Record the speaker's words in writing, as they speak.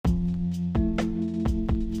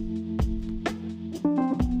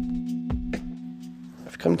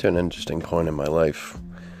come to an interesting point in my life.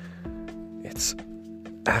 It's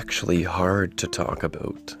actually hard to talk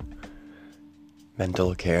about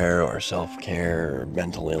mental care or self-care or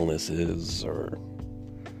mental illnesses or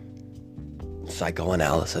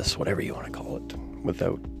psychoanalysis, whatever you want to call it,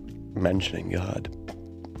 without mentioning God.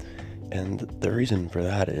 And the reason for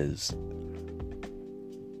that is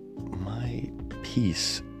my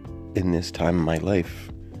peace in this time of my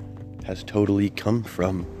life has totally come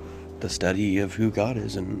from the study of who God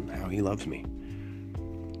is and how He loves me.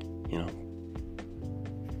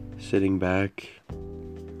 Sitting back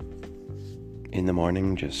in the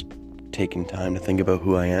morning, just taking time to think about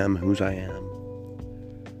who I am, whose I am.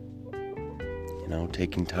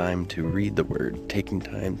 Taking time to read the Word, taking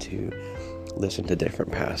time to listen to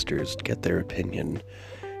different pastors, get their opinion.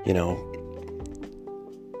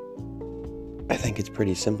 I think it's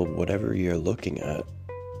pretty simple. Whatever you're looking at,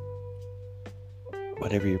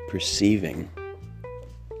 whatever you're perceiving,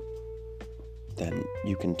 then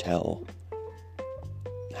you can tell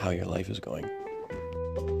how your life is going.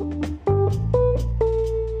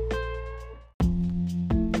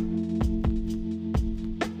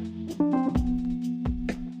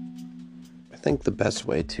 I think the best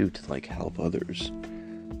way to help others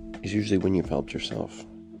is usually when you've helped yourself.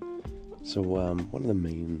 So one of the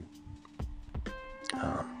main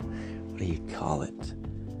what do you call it?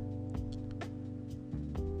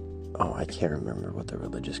 Oh, I can't remember what the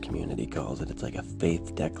religious community calls it. It's like a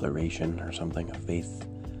faith declaration or something. A faith,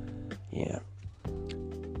 yeah.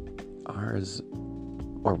 Ours,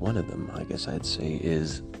 or one of them, I guess I'd say,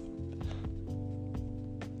 is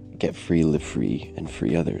get free, live free, and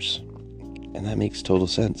free others. And that makes total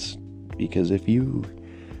sense. Because if you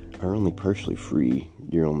are only partially free,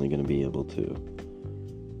 you're only going to be able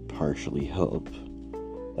to partially help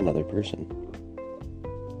another person.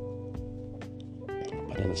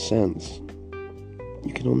 But in a sense,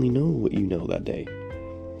 you can only know what you know that day.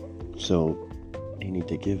 So you need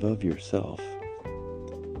to give of yourself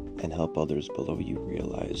and help others below you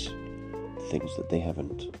realize things that they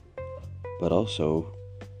haven't. But also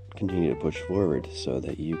continue to push forward so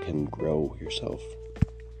that you can grow yourself.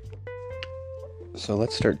 So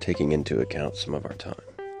let's start taking into account some of our time.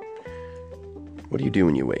 What do you do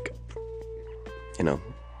when you wake up?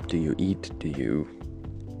 Do you eat? Do you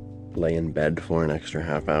lay in bed for an extra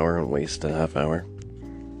half hour and waste a half hour?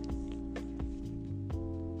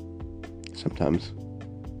 Sometimes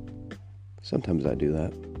I do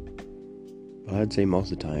that. But I'd say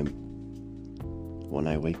most of the time, when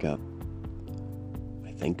I wake up,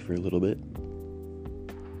 I think for a little bit.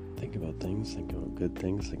 Think about things, think about good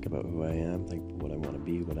things, think about who I am, think what I want to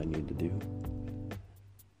be, what I need to do.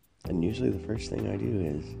 And usually the first thing I do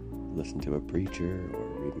is listen to a preacher or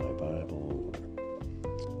read my Bible.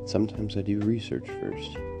 Or sometimes I do research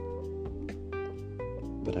first.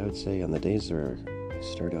 But I would say on the days where I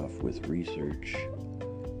start off with research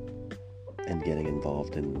and getting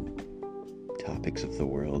involved in topics of the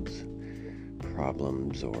world's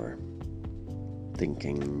problems or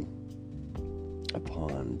thinking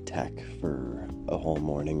upon tech for a whole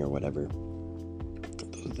morning or whatever,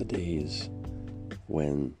 those are the days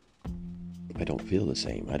when I don't feel the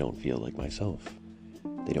same. I don't feel like myself.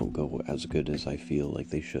 They don't go as good as I feel like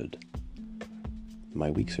they should.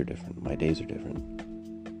 My weeks are different. My days are different.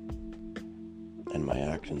 And my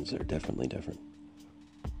actions are definitely different.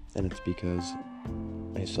 And it's because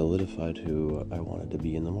I solidified who I wanted to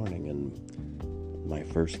be in the morning, and my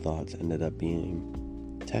first thoughts ended up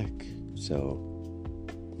being tech. So,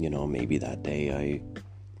 maybe that day I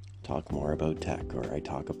talk more about tech, or I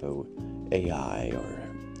talk about AI, or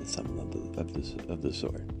something of the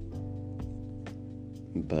sort.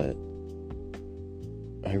 But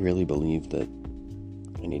I really believe that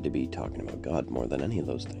I need to be talking about God more than any of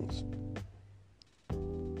those things.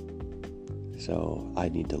 So I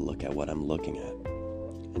need to look at what I'm looking at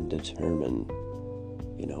and determine,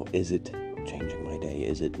 is it changing my day?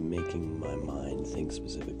 Is it making my mind think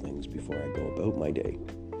specific things before I go about my day?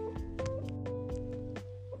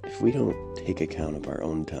 If we don't take account of our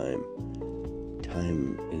own time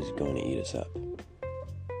is going to eat us up.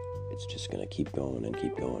 It's just going to keep going and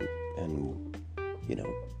keep going. And,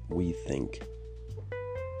 we think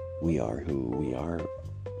we are who we are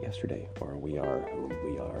yesterday, or we are who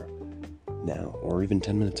we are now, or even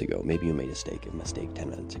 10 minutes ago. Maybe you made a mistake 10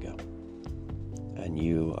 minutes ago, and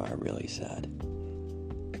you are really sad.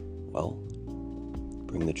 Well,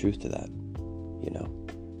 bring the truth to that.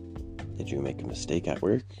 Did you make a mistake at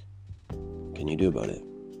work? What can you do about it?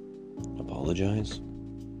 Apologize?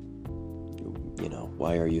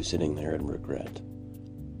 Why are you sitting there in regret?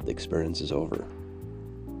 The experience is over.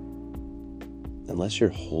 Unless you're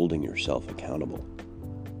holding yourself accountable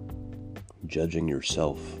judging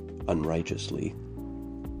yourself unrighteously,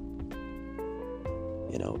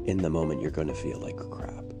 in the moment you're going to feel like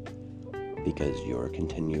crap because you're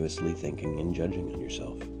continuously thinking and judging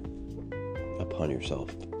upon yourself,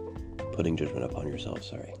 putting judgment upon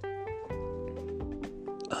yourself,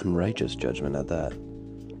 unrighteous judgment at that.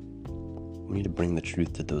 We need to bring the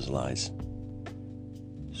truth to those lies.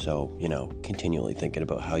 So, continually thinking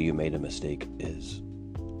about how you made a mistake is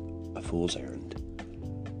a fool's errand.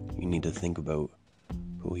 You need to think about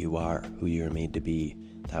who you are, who you're made to be.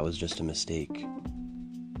 That was just a mistake.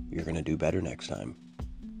 You're going to do better next time.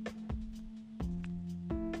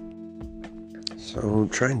 So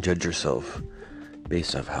try and judge yourself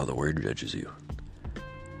based off how the Word judges you.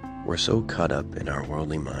 We're so caught up in our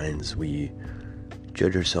worldly minds, we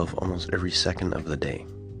judge ourselves almost every second of the day.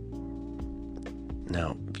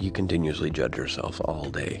 Now, if you continuously judge yourself all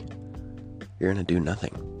day, you're going to do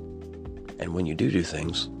nothing. And when you do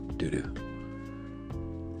things,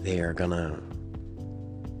 they are going to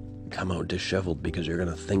come out disheveled because you're going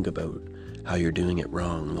to think about how you're doing it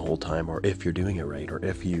wrong the whole time, or if you're doing it right, or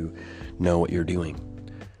if you know what you're doing.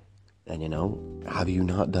 And have you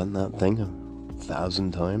not done that thing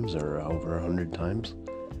 1,000 times or over 100 times?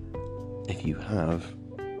 If you have,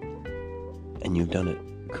 and you've done it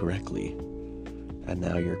correctly, and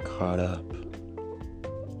now you're caught up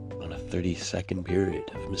on a 30-second period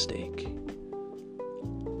of mistake,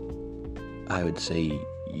 I would say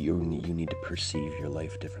you need to perceive your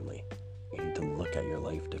life differently. You need to look at your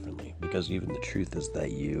life differently, because even the truth is that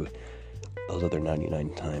those other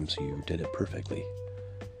 99 times you did it perfectly.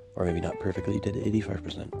 Or maybe not perfectly, you did it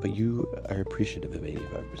 85%, but you are appreciative of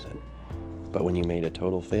 85%. But when you made a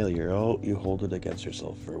total failure, you hold it against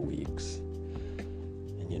yourself for weeks.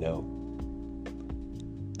 And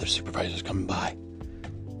the supervisor's coming by.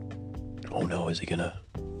 Oh no, is he gonna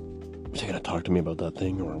talk to me about that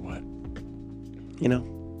thing or what?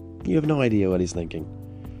 You have no idea what he's thinking.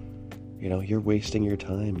 You're wasting your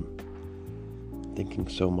time thinking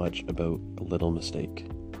so much about a little mistake.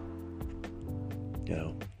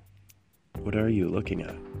 What are you looking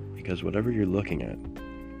at? Because whatever you're looking at,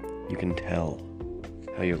 you can tell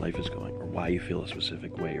how your life is going, or why you feel a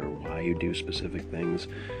specific way, or why you do specific things.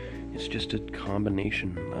 It's just a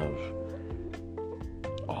combination of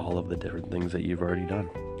all of the different things that you've already done.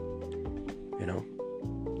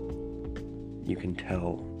 You can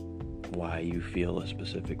tell why you feel a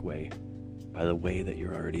specific way by the way that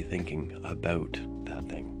you're already thinking about that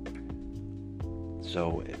thing.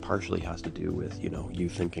 So it partially has to do with, you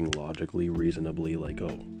thinking logically, reasonably, like,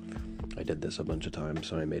 I did this a bunch of times,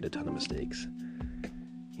 so I made a ton of mistakes.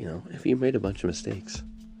 If you made a bunch of mistakes,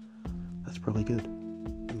 that's probably good.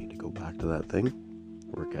 You need to go back to that thing,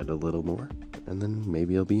 work at it a little more, and then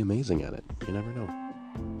maybe you'll be amazing at it. You never know.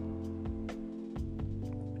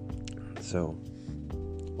 So,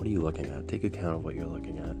 what are you looking at? Take account of what you're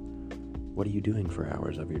looking at. What are you doing for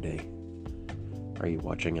hours of your day? Are you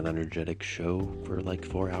watching an energetic show for like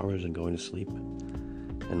 4 hours and going to sleep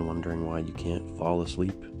and wondering why you can't fall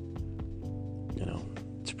asleep?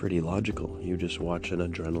 It's pretty logical. You just watch an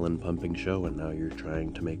adrenaline pumping show and now you're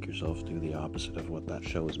trying to make yourself do the opposite of what that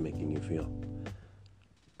show is making you feel.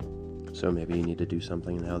 So maybe you need to do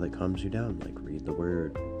something now that calms you down, like read the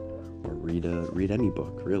Word, or read any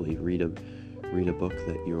book, really. Read a book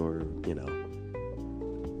that you're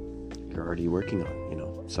already working on.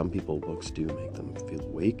 Some people, books do make them feel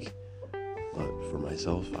awake, but for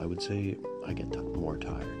myself, I would say I get more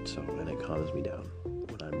tired, and it calms me down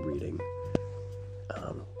when I'm reading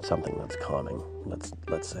something that's calming. Let's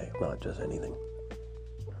say, not just anything.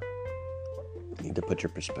 You need to put your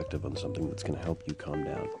perspective on something that's going to help you calm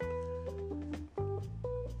down.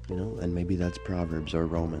 And maybe that's Proverbs or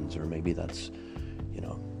Romans, or maybe that's,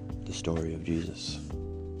 the story of Jesus.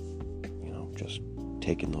 Just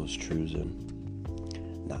taking those truths in.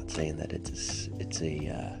 Not saying that it's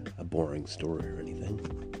a boring story or anything,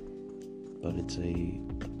 but it's a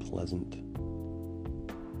pleasant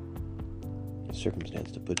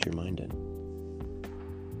circumstance to put your mind in.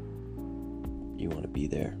 You want to be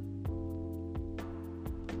there.